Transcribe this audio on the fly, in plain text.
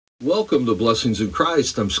Welcome to Blessings in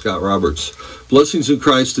Christ. I'm Scott Roberts. Blessings in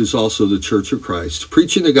Christ is also the Church of Christ,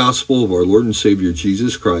 preaching the gospel of our Lord and Savior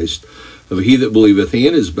Jesus Christ, of he that believeth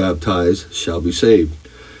and is baptized shall be saved.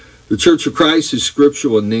 The Church of Christ is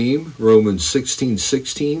scriptural in name, Romans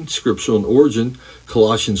 16:16, scriptural in origin,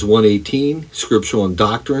 Colossians 1:18, scriptural in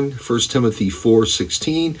doctrine, 1 Timothy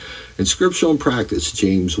 4:16, and scriptural in practice,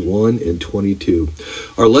 James 1:22.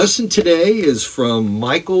 Our lesson today is from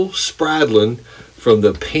Michael Spradlin from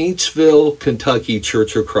the Paintsville, Kentucky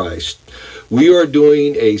Church of Christ. We are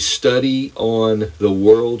doing a study on the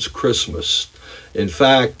world's Christmas. In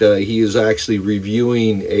fact, he is actually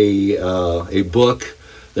reviewing a book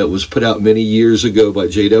that was put out many years ago by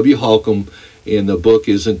J.W. Holcomb, and the book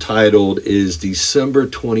is entitled, Is December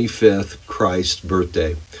 25th Christ's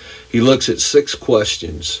Birthday? He looks at 6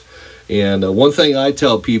 questions. And one thing I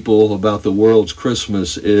tell people about the world's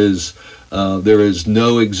Christmas is there is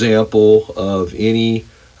no example of any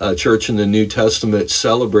church in the New Testament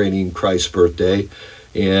celebrating Christ's birthday,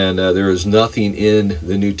 and there is nothing in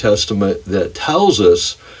the New Testament that tells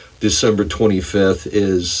us December 25th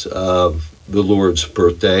is the Lord's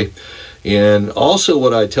birthday. And also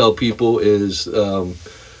what I tell people is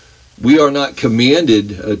we are not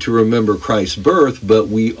commanded to remember Christ's birth, but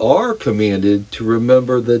we are commanded to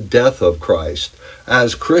remember the death of Christ.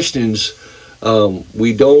 As Christians,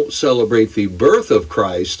 we don't celebrate the birth of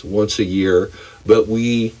Christ once a year, but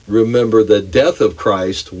we remember the death of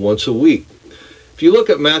Christ once a week. If you look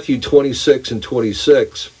at Matthew 26 and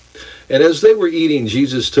 26, and as they were eating,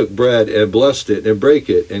 Jesus took bread and blessed it and brake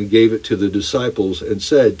it and gave it to the disciples and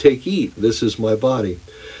said, Take, eat, this is my body.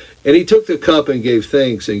 And he took the cup and gave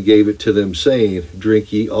thanks and gave it to them, saying,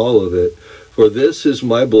 Drink ye all of it, for this is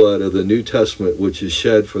my blood of the New Testament, which is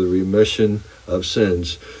shed for the remission of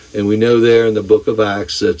sins. And we know there in the book of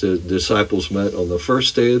Acts that the disciples met on the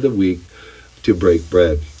first day of the week to break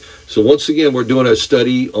bread. So once again, we're doing a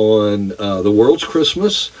study on the world's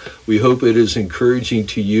Christmas. We hope it is encouraging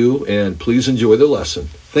to you, and please enjoy the lesson.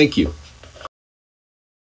 Thank you.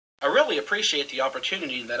 I really appreciate the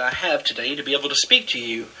opportunity that I have today to be able to speak to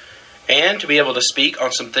you and to be able to speak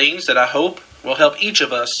on some things that I hope will help each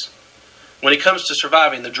of us when it comes to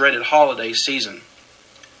surviving the dreaded holiday season.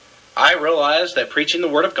 I realize that preaching the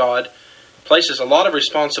Word of God places a lot of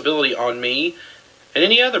responsibility on me and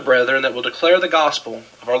any other brethren that will declare the gospel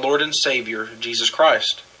of our Lord and Savior, Jesus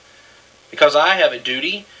Christ. Because I have a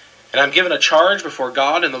duty, and I'm given a charge before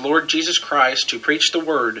God and the Lord Jesus Christ to preach the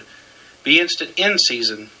Word, be instant in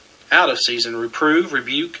season, out of season, reprove,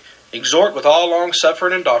 rebuke, exhort with all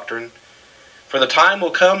long-suffering and doctrine. For the time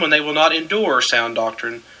will come when they will not endure sound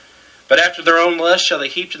doctrine, but after their own lust shall they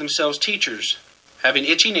heap to themselves teachers, having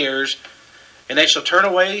itching ears, and they shall turn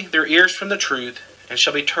away their ears from the truth, and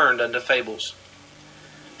shall be turned unto fables.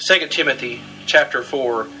 2 Timothy chapter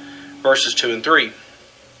 4, verses 2 and 3.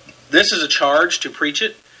 This is a charge to preach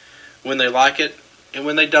it when they like it and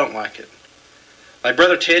when they don't like it. Like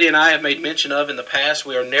Brother Teddy and I have made mention of in the past,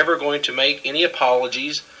 we are never going to make any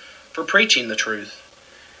apologies for preaching the truth.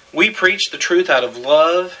 We preach the truth out of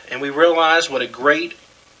love, and we realize what a great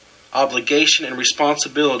obligation and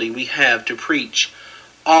responsibility we have to preach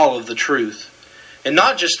all of the truth, and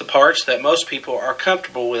not just the parts that most people are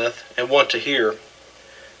comfortable with and want to hear.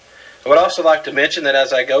 I would also like to mention that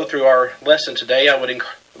as I go through our lesson today, I would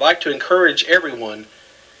like to encourage everyone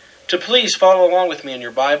to please follow along with me in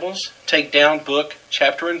your Bibles, take down book,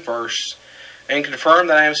 chapter, and verse, and confirm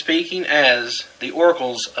that I am speaking as the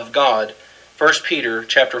oracles of God, 1 Peter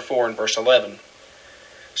chapter 4 and verse 11.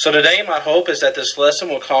 So today my hope is that this lesson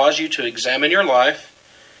will cause you to examine your life,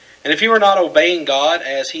 and if you are not obeying God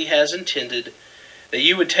as He has intended, that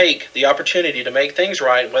you would take the opportunity to make things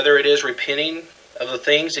right, whether it is repenting of the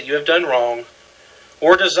things that you have done wrong,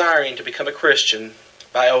 or desiring to become a Christian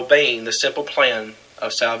by obeying the simple plan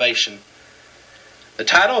of salvation. The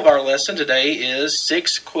title of our lesson today is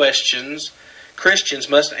 6 Questions Christians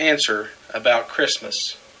Must Answer About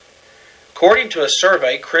Christmas. According to a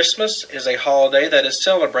survey, Christmas is a holiday that is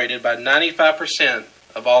celebrated by 95%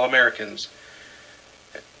 of all Americans.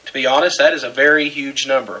 To be honest, that is a very huge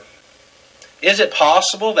number. Is it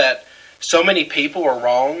possible that so many people are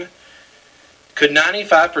wrong? Could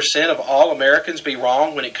 95% of all Americans be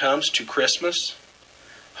wrong when it comes to Christmas?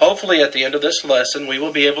 Hopefully at the end of this lesson we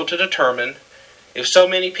will be able to determine if so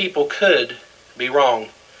many people could be wrong.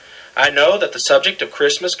 I know that the subject of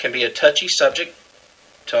Christmas can be a touchy subject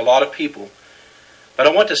to a lot of people, but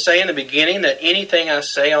I want to say in the beginning that anything I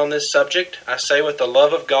say on this subject, I say with the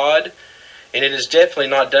love of God, and it is definitely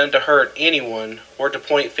not done to hurt anyone or to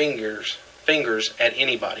point fingers at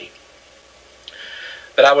anybody.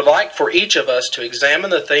 But I would like for each of us to examine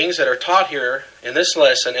the things that are taught here in this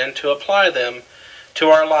lesson and to apply them to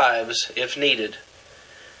our lives if needed.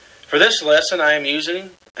 For this lesson, I am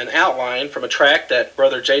using an outline from a tract that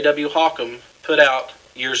Brother J.W. Hawcom put out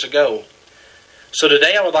years ago. So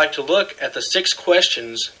today I would like to look at the 6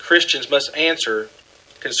 questions Christians must answer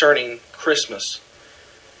concerning Christmas.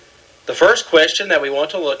 The first question that we want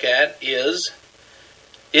to look at is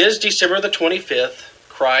December the 25th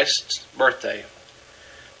Christ's birthday?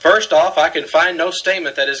 First off, I can find no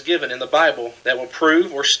statement that is given in the Bible that will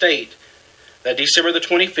prove or state that December the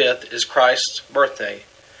 25th is Christ's birthday.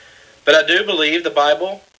 But I do believe the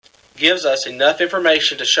Bible gives us enough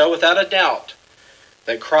information to show without a doubt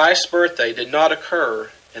that Christ's birthday did not occur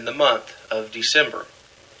in the month of December.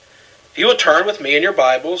 If you will turn with me in your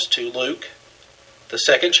Bibles to Luke, the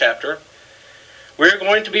 2nd chapter, we're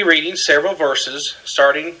going to be reading several verses,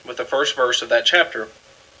 starting with the first verse of that chapter.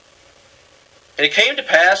 And it came to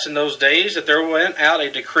pass in those days that there went out a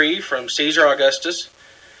decree from Caesar Augustus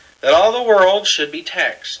that all the world should be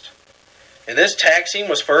taxed. And this taxing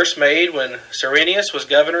was first made when Cyrenius was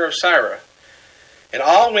governor of Syria. And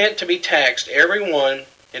all went to be taxed, every one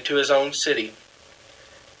into his own city.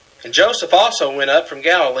 And Joseph also went up from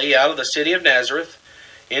Galilee out of the city of Nazareth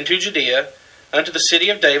into Judea unto the city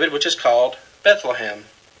of David, which is called Bethlehem,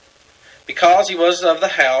 because he was of the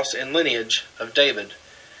house and lineage of David,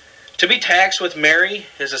 to be taxed with Mary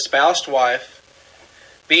his espoused wife,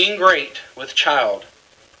 being great with child.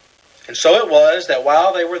 And so it was that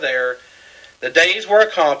while they were there, the days were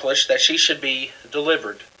accomplished that she should be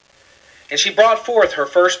delivered. And she brought forth her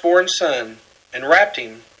firstborn son, and wrapped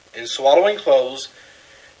him in swaddling clothes,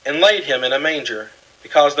 and laid him in a manger,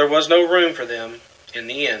 because there was no room for them in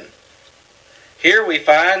the inn. Here we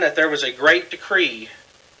find that there was a great decree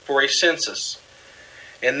for a census.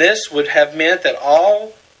 And this would have meant that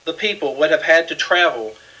all the people would have had to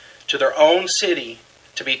travel to their own city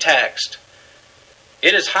to be taxed.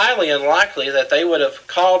 It is highly unlikely that they would have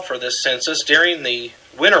called for this census during the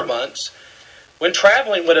winter months, when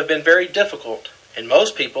traveling would have been very difficult, and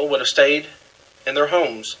most people would have stayed in their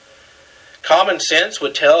homes. Common sense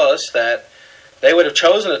would tell us that they would have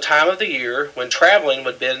chosen a time of the year when traveling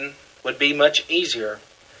would be much easier.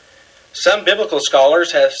 Some biblical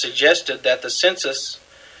scholars have suggested that the census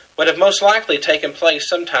would have most likely taken place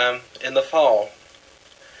sometime in the fall.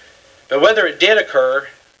 But whenever it did occur,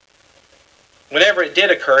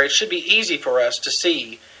 it should be easy for us to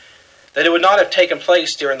see that it would not have taken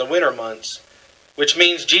place during the winter months, which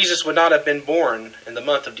means Jesus would not have been born in the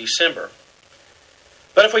month of December.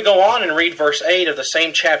 But if we go on and read verse 8 of the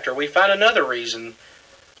same chapter, we find another reason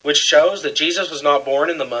which shows that Jesus was not born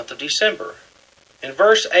in the month of December. In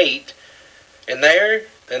verse 8, And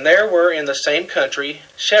there were in the same country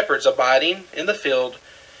shepherds abiding in the field,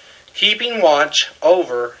 keeping watch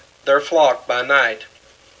over their flock by night.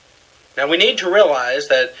 Now we need to realize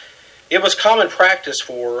that it was common practice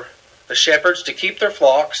for the shepherds to keep their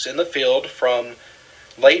flocks in the field from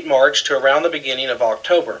late March to around the beginning of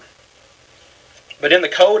October. But in the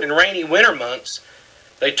cold and rainy winter months,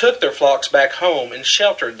 they took their flocks back home and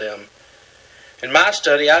sheltered them. In my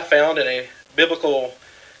study, I found in a biblical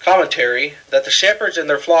commentary that the shepherds and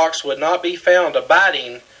their flocks would not be found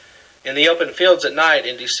abiding in the open fields at night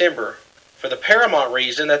in December, for the paramount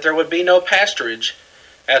reason that there would be no pasturage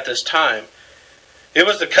at this time. It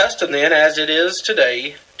was the custom then, as it is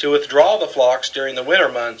today, to withdraw the flocks during the winter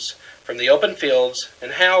months from the open fields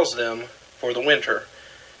and house them for the winter.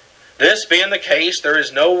 This being the case, there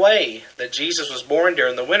is no way that Jesus was born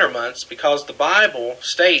during the winter months, because the Bible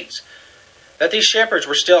states that these shepherds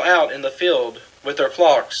were still out in the field with their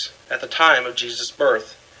flocks at the time of Jesus'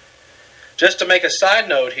 birth. Just to make a side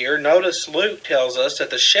note here, notice Luke tells us that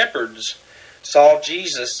the shepherds saw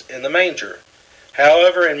Jesus in the manger.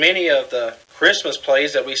 However, in many of the Christmas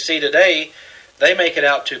plays that we see today, they make it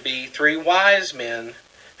out to be 3 wise men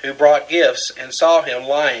who brought gifts and saw him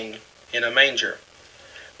lying in a manger.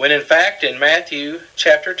 When in fact in Matthew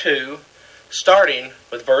chapter 2, starting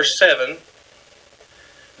with verse 7,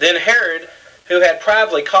 Then Herod, who had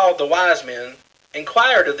privately called the wise men,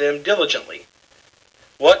 inquired of them diligently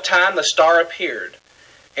what time the star appeared.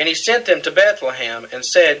 And he sent them to Bethlehem, and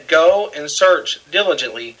said, Go and search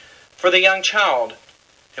diligently for the young child,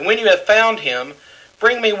 and when you have found him,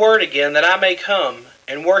 bring me word again, that I may come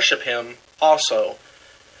and worship him also.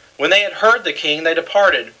 When they had heard the king, they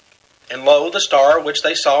departed. And lo, the star which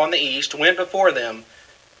they saw in the east went before them,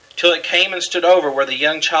 till it came and stood over where the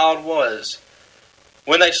young child was.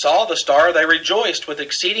 When they saw the star, they rejoiced with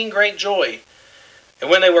exceeding great joy. And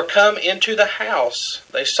when they were come into the house,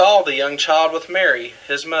 they saw the young child with Mary,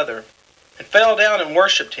 his mother, and fell down and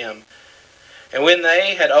worshipped him. And when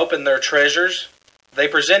they had opened their treasures, they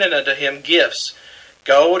presented unto him gifts,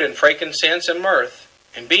 gold and frankincense and myrrh.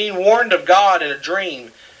 And being warned of God in a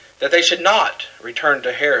dream that they should not return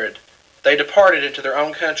to Herod, they departed into their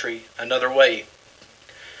own country another way.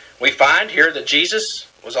 We find here that Jesus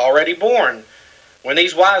was already born when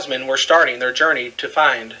these wise men were starting their journey to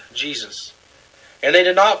find Jesus. And they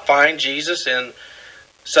did not find Jesus in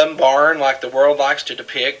some barn like the world likes to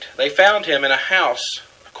depict. They found him in a house,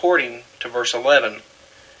 according to verse 11.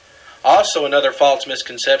 Also, another false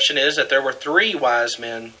misconception is that there were 3 wise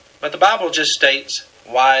men, but the Bible just states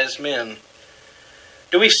wise men.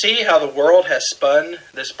 Do we see how the world has spun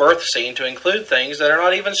this birth scene to include things that are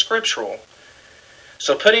not even scriptural?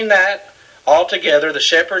 So putting that all together, the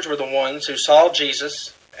shepherds were the ones who saw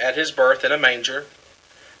Jesus at his birth in a manger,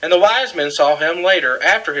 and the wise men saw him later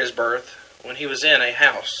after his birth when he was in a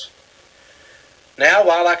house. Now,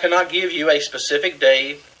 while I cannot give you a specific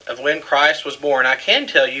day of when Christ was born, I can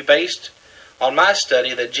tell you, based on my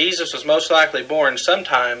study, that Jesus was most likely born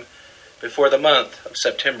sometime before the month of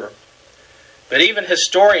September. But even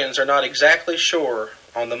historians are not exactly sure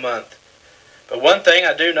on the month. But one thing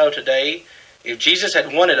I do know today, if Jesus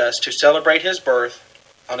had wanted us to celebrate his birth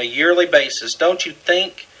on a yearly basis, don't you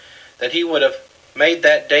think that he would have made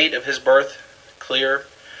that date of his birth clear?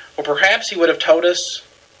 Or perhaps he would have told us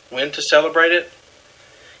when to celebrate it?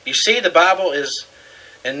 You see, the Bible is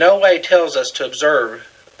in no way tells us to observe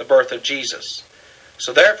the birth of Jesus.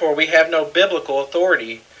 So therefore, we have no biblical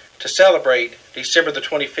authority to celebrate December the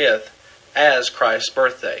 25th as Christ's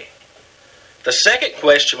birthday. The second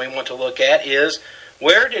question we want to look at is,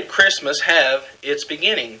 where did Christmas have its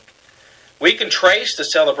beginning? We can trace the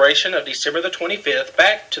celebration of December the 25th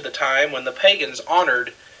back to the time when the pagans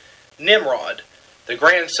honored Nimrod, the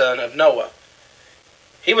grandson of Noah.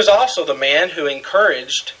 He was also the man who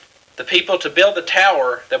encouraged the people to build the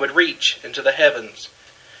tower that would reach into the heavens.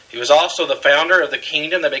 He was also the founder of the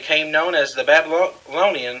kingdom that became known as the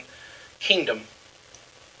Babylonian kingdom.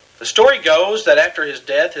 The story goes that after his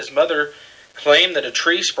death, his mother claimed that a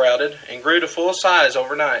tree sprouted and grew to full size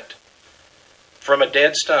overnight from a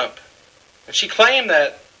dead stump. And she claimed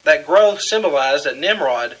that that growth symbolized that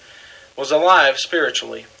Nimrod was alive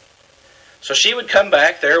spiritually. So she would come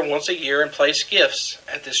back there once a year and place gifts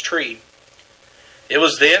at this tree. It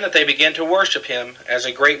was then that they began to worship him as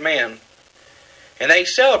a great man. And they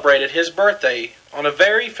celebrated his birthday on a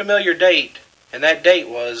very familiar date, and that date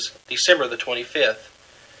was December the 25th.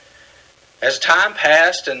 As time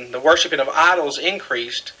passed and the worshiping of idols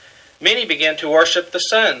increased, many began to worship the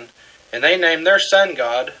sun, and they named their sun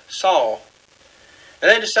god Saul. And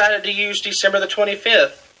they decided to use December the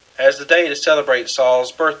 25th as the day to celebrate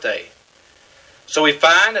Saul's birthday. So we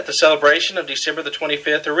find that the celebration of December the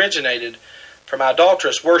 25th originated from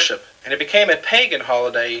idolatrous worship, and it became a pagan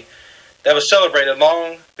holiday that was celebrated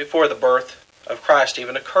long before the birth of Christ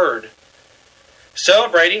even occurred.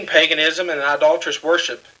 Celebrating paganism and idolatrous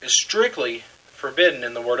worship is strictly forbidden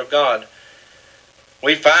in the Word of God.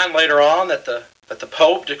 We find later on that the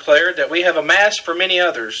Pope declared that we have a Mass for many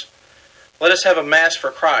others. Let us have a Mass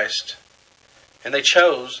for Christ. And they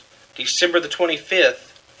chose December the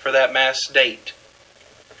 25th for that Mass date.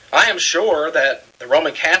 I am sure that the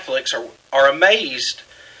Roman Catholics are amazed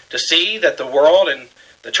to see that the world and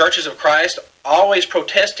the churches of Christ always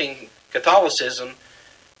protesting Catholicism,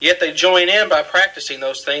 yet they join in by practicing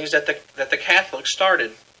those things that the Catholics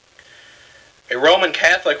started. A Roman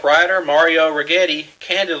Catholic writer, Mario Righetti,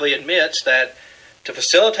 candidly admits that to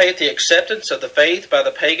facilitate the acceptance of the faith by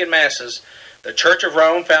the pagan masses, the Church of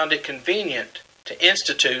Rome found it convenient to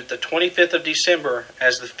institute the 25th of December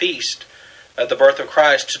as the feast of the birth of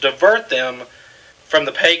Christ, to divert them from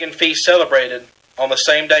the pagan feast celebrated on the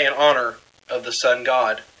same day in honor of the sun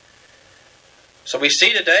god. So we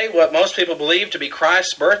see today what most people believe to be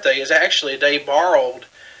Christ's birthday is actually a day borrowed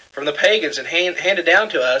from the pagans and handed down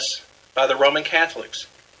to us by the Roman Catholics.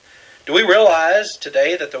 Do we realize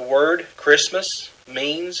today that the word Christmas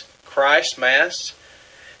means Christ Mass?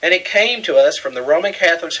 And it came to us from the Roman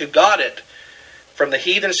Catholics, who got it from the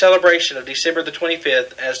heathen celebration of December the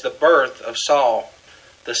 25th as the birth of Saul,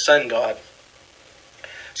 the sun god.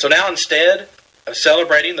 So now, instead of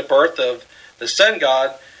celebrating the birth of the sun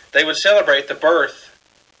god, they would celebrate the birth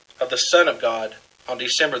of the Son of God on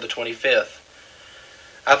December the 25th.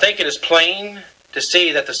 I think it is plain to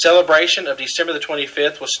see that the celebration of December the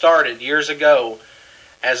 25th was started years ago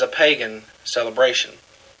as a pagan celebration.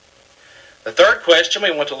 The third question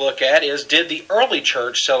we want to look at is, did the early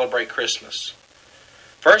church celebrate Christmas?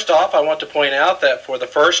 First off, I want to point out that for the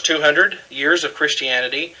first 200 years of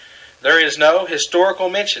Christianity, there is no historical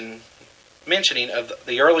mentioning of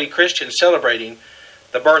the early Christians celebrating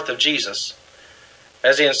the birth of Jesus.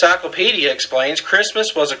 As the encyclopedia explains,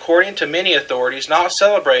 Christmas was, according to many authorities, not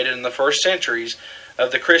celebrated in the first centuries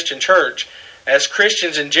of the Christian church, as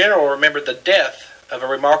Christians in general remembered the death of a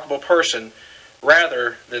remarkable person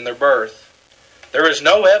rather than their birth. There is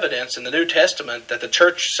no evidence in the New Testament that the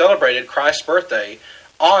church celebrated Christ's birthday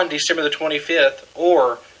on December the 25th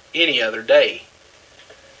or any other day.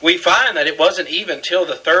 We find that it wasn't even till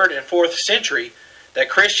the 3rd and 4th century that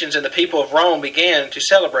Christians and the people of Rome began to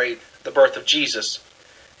celebrate the birth of Jesus.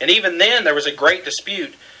 And even then there was a great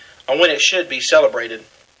dispute on when it should be celebrated.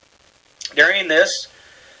 During this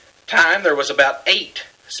time there was about 8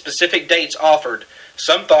 specific dates offered.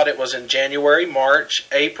 Some thought it was in January, March,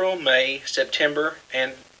 April, May, September,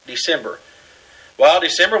 and December. While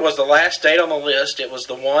December was the last date on the list, it was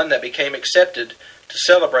the one that became accepted to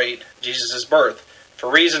celebrate Jesus' birth, for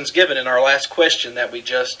reasons given in our last question that we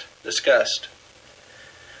just discussed.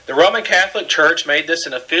 The Roman Catholic Church made this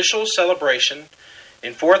an official celebration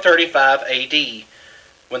in 435 AD,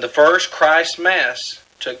 when the first Christ Mass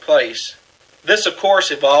took place. This, of course,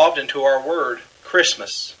 evolved into our word,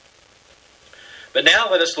 Christmas. But now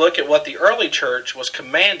let us look at what the early church was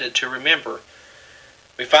commanded to remember.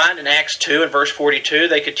 We find in Acts 2 and verse 42,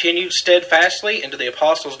 they continued steadfastly into the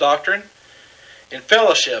apostles' doctrine, in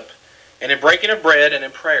fellowship, and in breaking of bread, and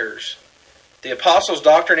in prayers. The apostles'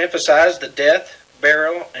 doctrine emphasized the death,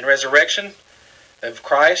 burial, and resurrection of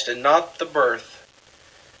Christ, and not the birth.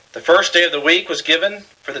 The first day of the week was given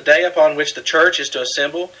for the day upon which the church is to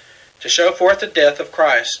assemble to show forth the death of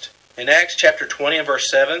Christ. In Acts chapter 20 and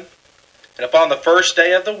verse 7, and upon the first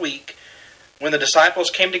day of the week, when the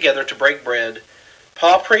disciples came together to break bread,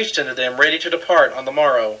 Paul preached unto them ready to depart on the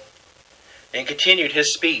morrow, and continued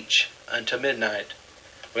his speech unto midnight.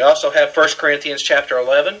 We also have 1 Corinthians chapter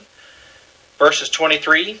 11, verses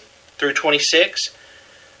 23 through 26.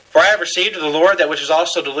 For I have received of the Lord that which is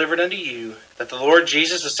also delivered unto you, that the Lord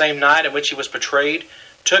Jesus, the same night in which he was betrayed,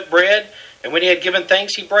 took bread, and when he had given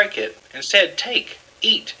thanks, he brake it, and said, Take,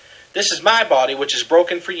 eat, this is my body which is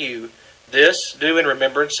broken for you. This do in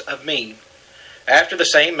remembrance of me. After the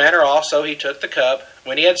same manner also he took the cup,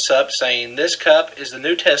 when he had supped, saying, This cup is the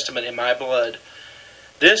New Testament in my blood.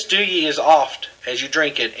 This do ye as oft as you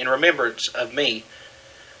drink it in remembrance of me.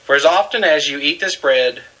 For as often as you eat this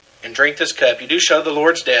bread and drink this cup, you do show the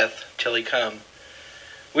Lord's death till he come.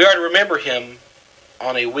 We are to remember him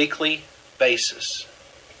on a weekly basis.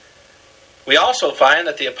 We also find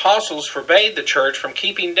that the apostles forbade the church from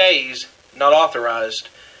keeping days not authorized.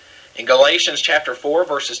 In Galatians chapter 4,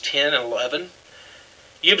 verses 10 and 11,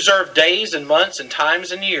 You observe days and months and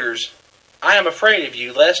times and years. I am afraid of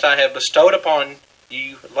you, lest I have bestowed upon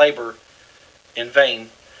you labor in vain.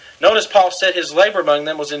 Notice Paul said his labor among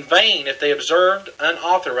them was in vain if they observed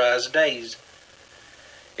unauthorized days.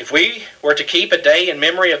 If we were to keep a day in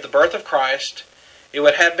memory of the birth of Christ, it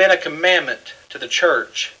would have been a commandment to the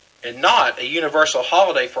church, and not a universal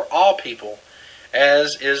holiday for all people,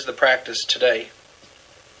 as is the practice today.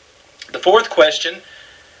 The fourth question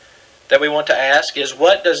that we want to ask is,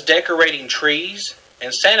 what does decorating trees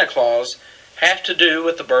and Santa Claus have to do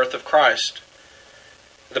with the birth of Christ?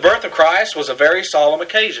 The birth of Christ was a very solemn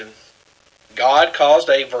occasion. God caused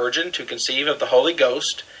a virgin to conceive of the Holy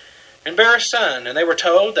Ghost and bear a son, and they were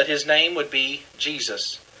told that his name would be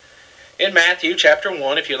Jesus. In Matthew chapter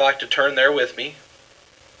 1, if you'd like to turn there with me,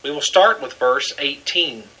 we will start with verse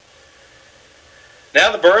 18.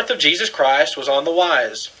 Now the birth of Jesus Christ was on the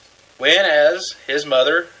wise, when as his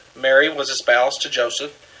mother Mary was espoused to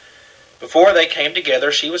Joseph, before they came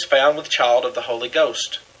together, she was found with child of the Holy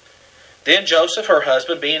Ghost. Then Joseph, her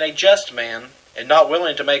husband, being a just man, and not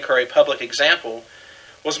willing to make her a public example,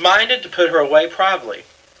 was minded to put her away privately.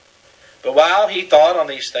 But while he thought on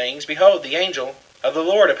these things, behold, the angel of the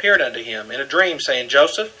Lord appeared unto him in a dream, saying,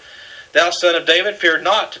 Joseph, thou son of David, fear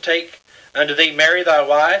not to take unto thee Mary thy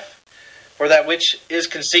wife, for that which is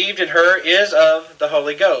conceived in her is of the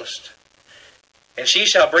Holy Ghost. And she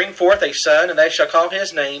shall bring forth a son, and they shall call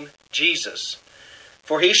his name Jesus.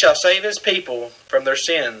 For he shall save his people from their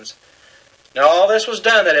sins. Now all this was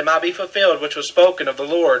done that it might be fulfilled, which was spoken of the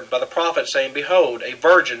Lord by the prophet, saying, Behold, a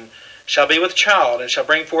virgin shall be with child, and shall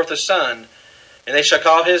bring forth a son, and they shall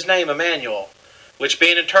call his name Emmanuel, which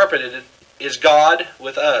being interpreted is God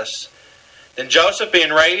with us. Then Joseph,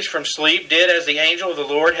 being raised from sleep, did as the angel of the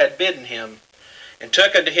Lord had bidden him, and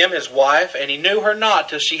took unto him his wife, and he knew her not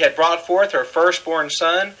till she had brought forth her firstborn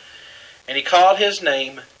son, and he called his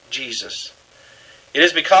name Jesus. It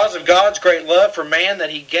is because of God's great love for man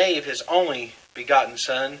that he gave his only begotten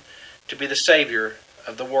Son to be the Savior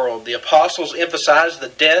of the world. The apostles emphasized the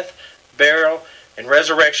death, burial, and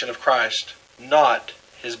resurrection of Christ, not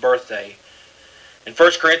his birthday. In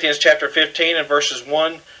 1 Corinthians chapter 15 and verses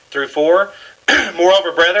 1 through 4,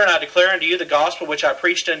 Moreover, brethren, I declare unto you the gospel which I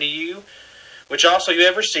preached unto you, which also you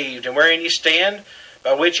have received, and wherein you stand,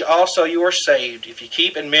 by which also you are saved, if you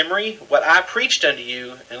keep in memory what I preached unto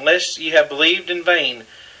you, unless ye have believed in vain.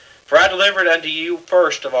 For I delivered unto you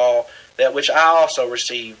first of all that which I also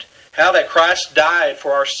received, how that Christ died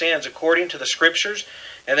for our sins according to the Scriptures,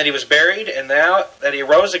 and that he was buried, and now that he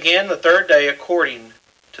rose again the third day according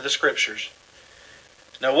to the Scriptures.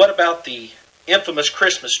 Now what about the infamous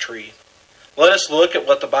Christmas tree? Let us look at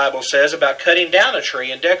what the Bible says about cutting down a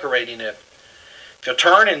tree and decorating it. If you'll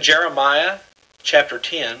turn in Jeremiah chapter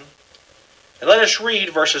 10, and let us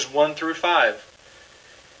read verses 1 through 5.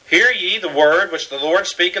 Hear ye the word which the Lord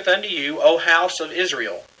speaketh unto you, O house of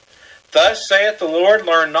Israel. Thus saith the Lord,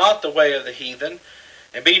 learn not the way of the heathen,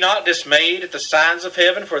 and be not dismayed at the signs of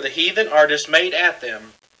heaven, for the heathen are dismayed at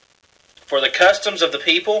them. For the customs of the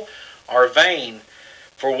people are vain.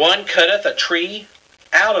 For one cutteth a tree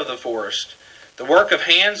out of the forest, the work of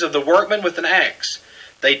hands of the workman with an axe.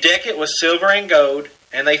 They deck it with silver and gold,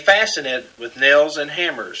 and they fasten it with nails and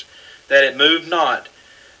hammers, that it move not.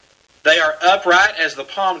 They are upright as the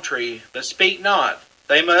palm tree, but speak not.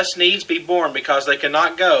 They must needs be born, because they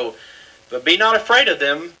cannot go. But be not afraid of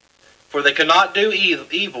them, for they cannot do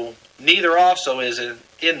evil, neither also is it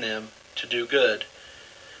in them to do good.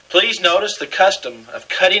 Please notice the custom of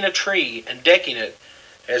cutting a tree and decking it,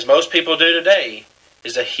 as most people do today,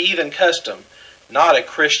 is a heathen custom, not a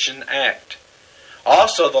Christian act.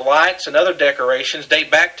 Also, the lights and other decorations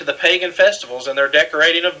date back to the pagan festivals and their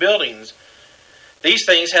decorating of buildings. These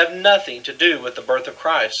things have nothing to do with the birth of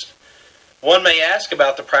Christ. One may ask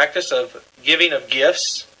about the practice of giving of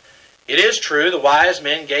gifts. It is true the wise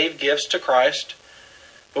men gave gifts to Christ.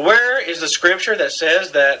 But where is the scripture that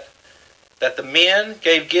says that the men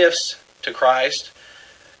gave gifts to Christ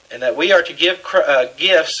and that we are to give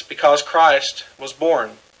gifts because Christ was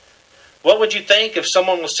born? What would you think if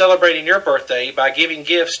someone was celebrating your birthday by giving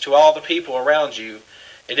gifts to all the people around you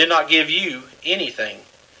and did not give you anything?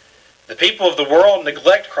 The people of the world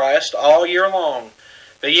neglect Christ all year long,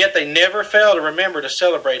 but yet they never fail to remember to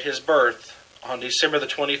celebrate his birth on December the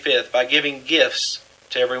 25th by giving gifts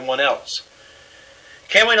to everyone else.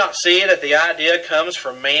 Can we not see that the idea comes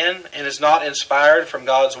from man and is not inspired from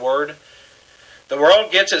God's Word? The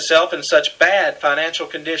world gets itself in such bad financial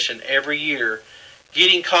condition every year,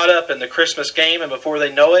 getting caught up in the Christmas game, and before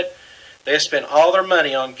they know it, they have spent all their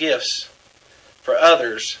money on gifts for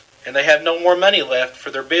others, and they have no more money left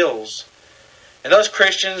for their bills. And those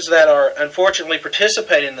Christians that are unfortunately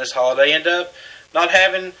participating in this holiday end up not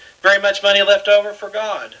having very much money left over for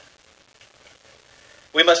God.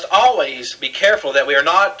 We must always be careful that we are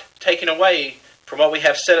not taken away from what we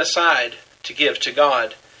have set aside to give to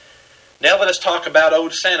God. Now let us talk about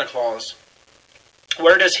old Santa Claus.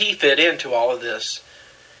 Where does he fit into all of this?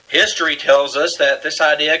 History tells us that this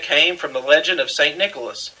idea came from the legend of St.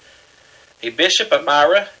 Nicholas, a bishop of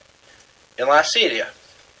Myra in Lycia,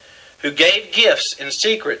 who gave gifts in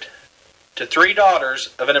secret to 3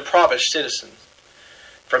 daughters of an impoverished citizen.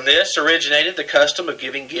 From this originated the custom of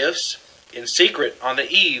giving gifts in secret on the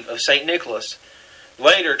eve of St. Nicholas,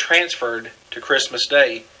 later transferred to Christmas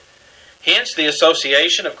Day. Hence, the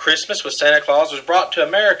association of Christmas with Santa Claus was brought to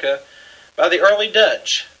America by the early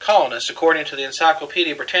Dutch colonists, according to the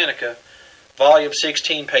Encyclopedia Britannica, volume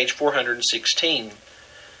 16, page 416.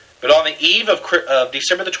 But on the eve of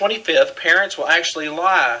December the 25th, parents will actually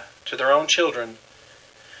lie to their own children.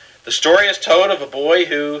 The story is told of a boy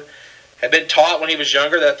who had been taught when he was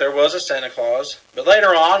younger that there was a Santa Claus, but later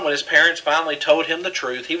on, when his parents finally told him the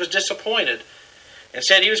truth, he was disappointed and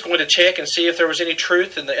said he was going to check and see if there was any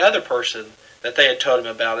truth in the other person that they had told him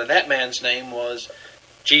about, and that man's name was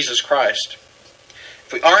Jesus Christ.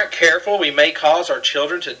 If we aren't careful, we may cause our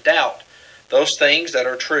children to doubt those things that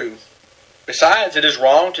are true. Besides, it is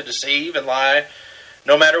wrong to deceive and lie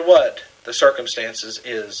no matter what the circumstances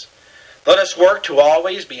is. Let us work to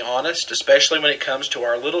always be honest, especially when it comes to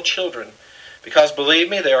our little children, because believe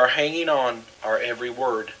me, they are hanging on our every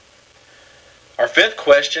word. Our 5th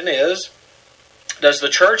question is, does the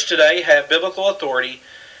church today have biblical authority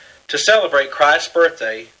to celebrate Christ's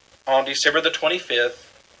birthday on December the 25th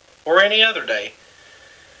or any other day?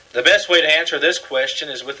 The best way to answer this question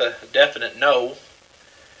is with a definite no.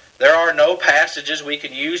 There are no passages we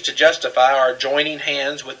can use to justify our joining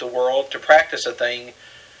hands with the world to practice a thing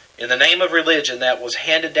in the name of religion that was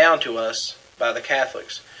handed down to us by the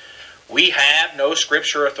Catholics. We have no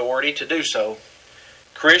scripture authority to do so.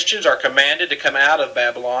 Christians are commanded to come out of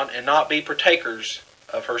Babylon and not be partakers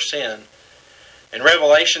of her sin. In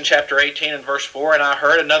Revelation chapter 18 and verse 4, and I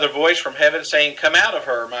heard another voice from heaven saying, Come out of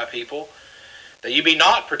her, my people, that you be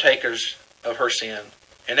not partakers of her sin,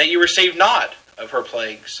 and that you receive not of her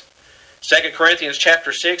plagues. 2 Corinthians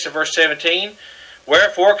chapter 6 and verse 17,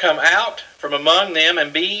 Wherefore come out from among them,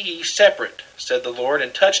 and be ye separate, said the Lord,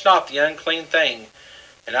 and touch not the unclean thing,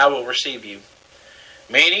 and I will receive you.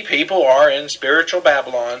 Many people are in spiritual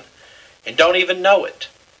Babylon and don't even know it.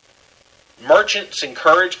 Merchants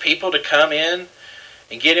encourage people to come in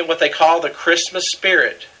and get in what they call the Christmas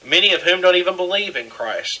spirit, many of whom don't even believe in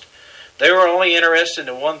Christ. They are only interested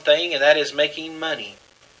in one thing, and that is making money,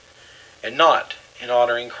 and not in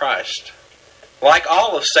honoring Christ. Like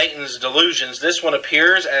all of Satan's delusions, this one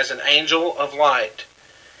appears as an angel of light.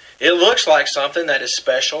 It looks like something that is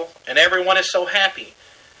special, and everyone is so happy.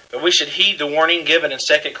 But we should heed the warning given in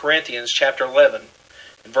 2 Corinthians chapter 11,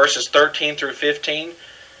 in verses 13 through 15.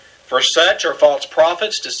 For such are false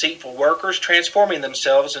prophets, deceitful workers, transforming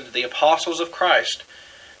themselves into the apostles of Christ.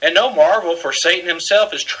 And no marvel, for Satan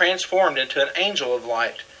himself is transformed into an angel of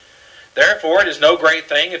light. Therefore it is no great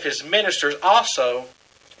thing if his ministers also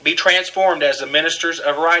be transformed as the ministers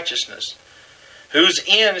of righteousness, whose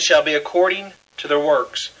end shall be according to their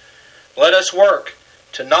works. Let us work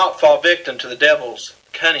to not fall victim to the devil's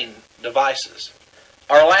cunning devices.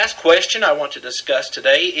 Our last question I want to discuss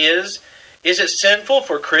today is it sinful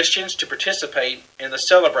for Christians to participate in the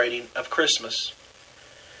celebrating of Christmas?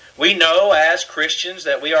 We know as Christians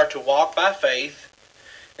that we are to walk by faith.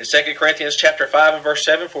 In 2 Corinthians chapter 5 and verse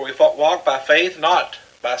 7, for we walk by faith, not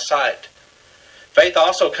by sight. Faith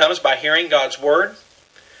also comes by hearing God's word.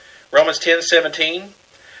 Romans 10:17,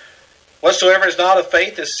 whatsoever is not of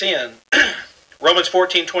faith is sin. Romans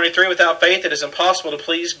 14:23, without faith it is impossible to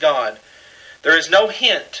please God. There is no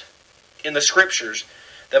hint in the Scriptures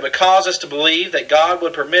that would cause us to believe that God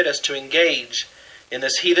would permit us to engage in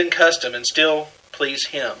this heathen custom and still please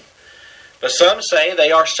Him. But some say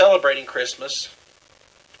they are celebrating Christmas,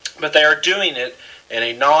 but they are doing it in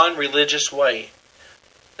a non-religious way.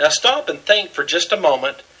 Now stop and think for just a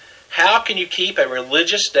moment. How can you keep a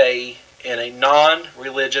religious day in a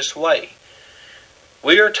non-religious way?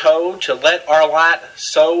 We are told to let our light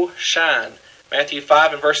so shine. Matthew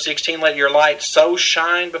 5 and verse 16, let your light so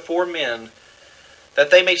shine before men that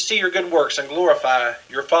they may see your good works and glorify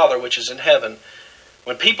your Father which is in heaven.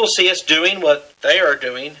 When people see us doing what they are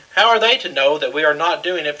doing, how are they to know that we are not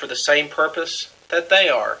doing it for the same purpose that they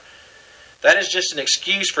are? That is just an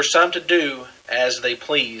excuse for some to do as they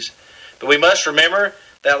please. But we must remember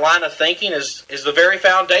that line of thinking is the very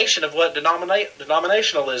foundation of what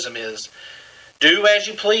denominationalism is. Do as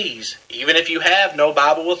you please, even if you have no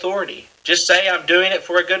Bible authority. Just say, I'm doing it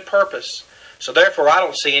for a good purpose, so therefore I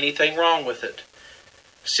don't see anything wrong with it.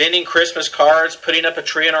 Sending Christmas cards, putting up a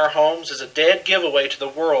tree in our homes is a dead giveaway to the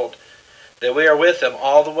world that we are with them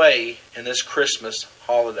all the way in this Christmas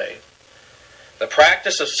holiday. The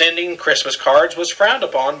practice of sending Christmas cards was frowned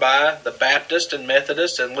upon by the Baptists and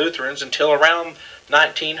Methodists and Lutherans until around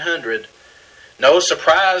 1900. No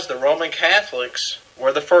surprise, the Roman Catholics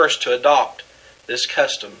were the first to adopt this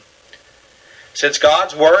custom. Since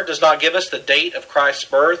God's Word does not give us the date of Christ's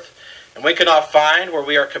birth, and we cannot find where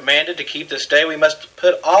we are commanded to keep this day, we must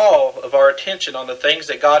put all of our attention on the things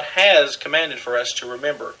that God has commanded for us to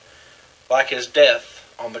remember, like His death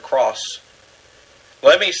on the cross.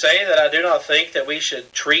 Let me say that I do not think that we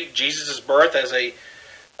should treat Jesus' birth as a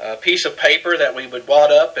piece of paper that we would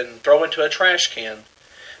wad up and throw into a trash can.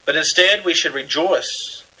 But instead we should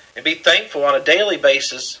rejoice and be thankful on a daily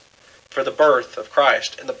basis for the birth of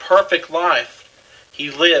Christ and the perfect life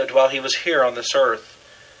He lived while He was here on this earth.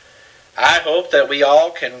 I hope that we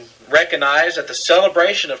all can recognize that the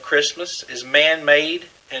celebration of Christmas is man-made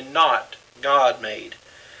and not God-made.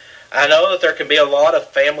 I know that there can be a lot of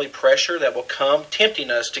family pressure that will come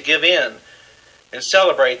tempting us to give in and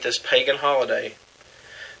celebrate this pagan holiday.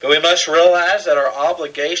 But we must realize that our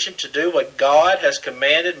obligation to do what God has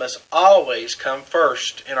commanded must always come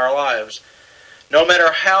first in our lives, no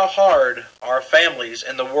matter how hard our families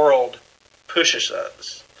and the world pushes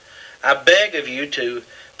us. I beg of you to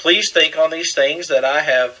please think on these things that I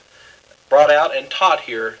have brought out and taught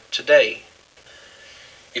here today.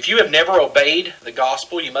 If you have never obeyed the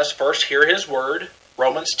gospel, you must first hear His word,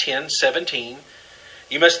 Romans 10:17.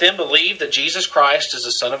 You must then believe that Jesus Christ is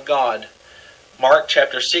the Son of God, Mark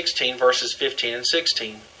chapter 16, verses 15 and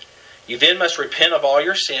 16. You then must repent of all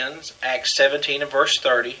your sins, Acts 17 and verse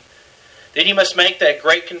 30. Then you must make that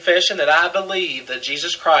great confession that I believe that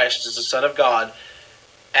Jesus Christ is the Son of God,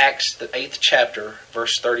 Acts the 8th chapter,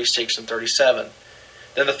 verse 36 and 37.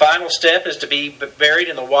 Then the final step is to be buried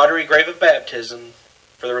in the watery grave of baptism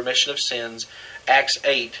for the remission of sins, Acts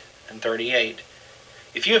 8 and 38.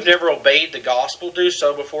 If you have never obeyed the gospel, do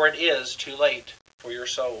so before it is too late for your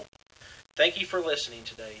soul. Thank you for listening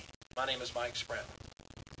today. My name is Mike Spradlin.